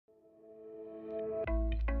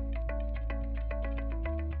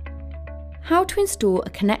How to install a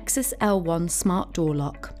Conexis L1 smart door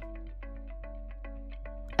lock.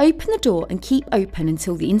 Open the door and keep open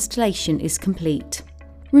until the installation is complete.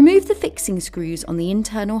 Remove the fixing screws on the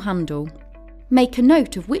internal handle. Make a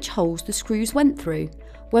note of which holes the screws went through,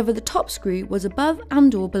 whether the top screw was above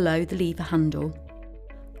and/or below the lever handle.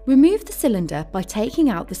 Remove the cylinder by taking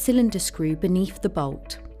out the cylinder screw beneath the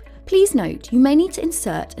bolt. Please note you may need to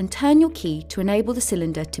insert and turn your key to enable the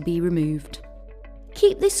cylinder to be removed.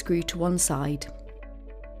 Keep this screw to one side.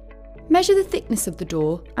 Measure the thickness of the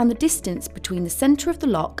door and the distance between the centre of the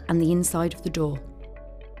lock and the inside of the door.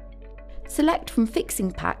 Select from fixing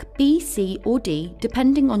pack B, C or D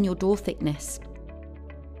depending on your door thickness.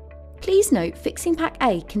 Please note fixing pack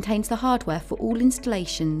A contains the hardware for all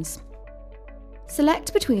installations.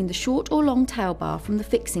 Select between the short or long tail bar from the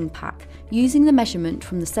fixing pack using the measurement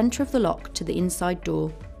from the centre of the lock to the inside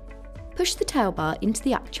door. Push the tail bar into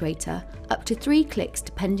the actuator up to 3 clicks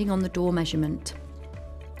depending on the door measurement.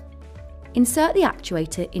 Insert the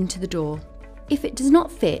actuator into the door. If it does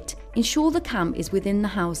not fit, ensure the cam is within the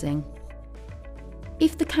housing.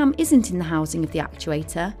 If the cam isn't in the housing of the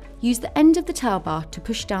actuator, use the end of the tail bar to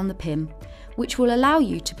push down the pin, which will allow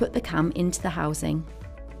you to put the cam into the housing.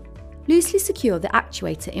 Loosely secure the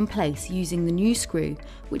actuator in place using the new screw,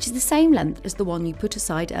 which is the same length as the one you put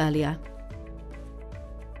aside earlier.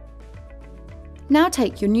 Now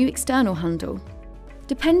take your new external handle.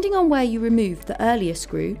 Depending on where you removed the earlier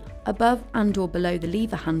screw, above and/or below the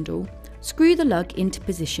lever handle, screw the lug into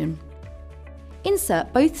position.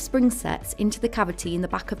 Insert both spring sets into the cavity in the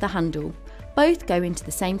back of the handle. Both go into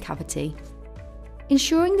the same cavity.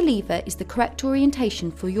 Ensuring the lever is the correct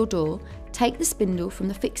orientation for your door, take the spindle from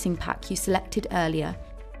the fixing pack you selected earlier,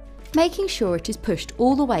 making sure it is pushed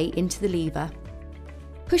all the way into the lever.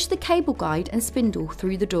 Push the cable guide and spindle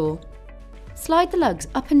through the door. Slide the lugs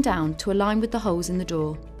up and down to align with the holes in the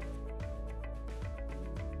door.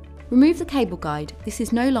 Remove the cable guide, this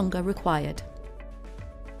is no longer required.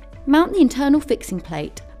 Mount the internal fixing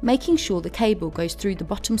plate, making sure the cable goes through the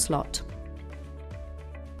bottom slot.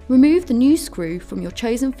 Remove the new screw from your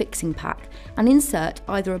chosen fixing pack and insert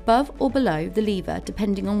either above or below the lever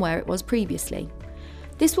depending on where it was previously.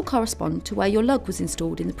 This will correspond to where your lug was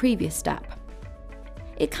installed in the previous step.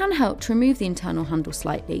 It can help to remove the internal handle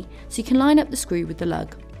slightly so you can line up the screw with the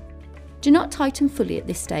lug. Do not tighten fully at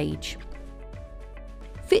this stage.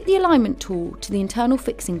 Fit the alignment tool to the internal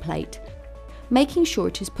fixing plate, making sure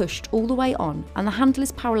it is pushed all the way on and the handle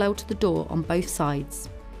is parallel to the door on both sides.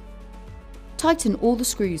 Tighten all the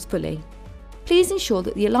screws fully. Please ensure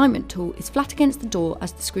that the alignment tool is flat against the door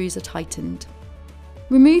as the screws are tightened.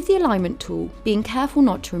 Remove the alignment tool, being careful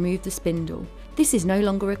not to remove the spindle. This is no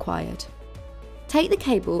longer required. Take the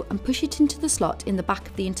cable and push it into the slot in the back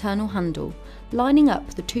of the internal handle, lining up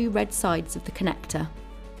the 2 red sides of the connector.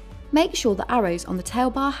 Make sure the arrows on the tail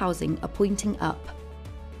bar housing are pointing up.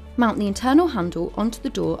 Mount the internal handle onto the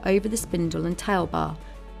door over the spindle and tail bar.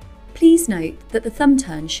 Please note that the thumb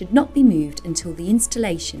turn should not be moved until the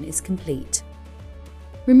installation is complete.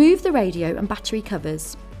 Remove the radio and battery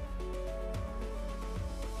covers.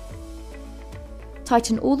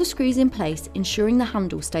 Tighten all the screws in place, ensuring the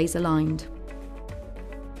handle stays aligned.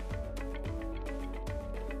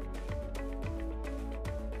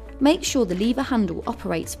 Make sure the lever handle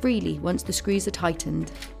operates freely once the screws are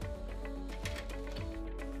tightened.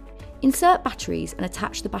 Insert batteries and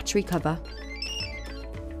attach the battery cover.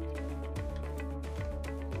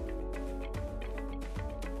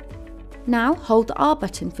 Now hold the R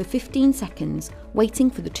button for 15 seconds,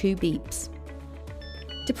 waiting for the 2 beeps.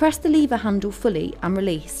 Depress the lever handle fully and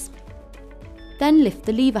release. Then lift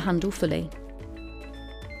the lever handle fully.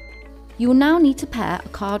 You will now need to pair a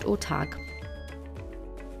card or tag.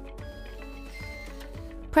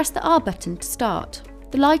 Press the R button to start.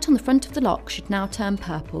 The light on the front of the lock should now turn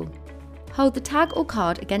purple. Hold the tag or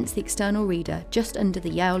card against the external reader just under the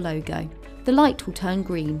Yale logo. The light will turn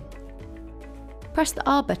green. Press the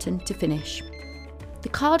R button to finish. The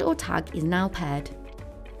card or tag is now paired.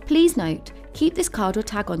 Please note, keep this card or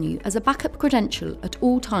tag on you as a backup credential at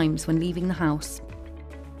all times when leaving the house.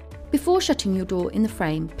 Before shutting your door in the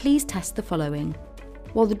frame, please test the following.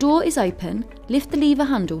 While the door is open, lift the lever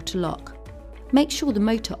handle to lock. Make sure the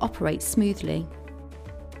motor operates smoothly.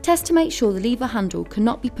 Test to make sure the lever handle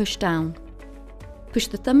cannot be pushed down. Push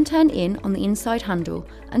the thumb turn in on the inside handle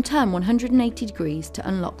and turn 180 degrees to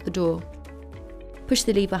unlock the door. Push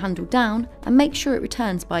the lever handle down and make sure it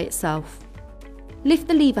returns by itself. Lift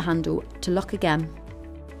the lever handle to lock again.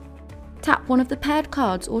 Tap one of the paired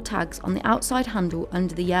cards or tags on the outside handle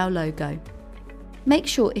under the Yale logo. Make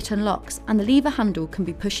sure it unlocks and the lever handle can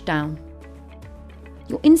be pushed down.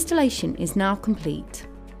 Your installation is now complete.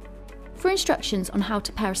 For instructions on how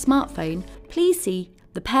to pair a smartphone, please see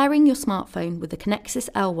the Pairing Your Smartphone with the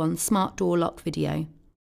Conexis L1 Smart Door Lock video.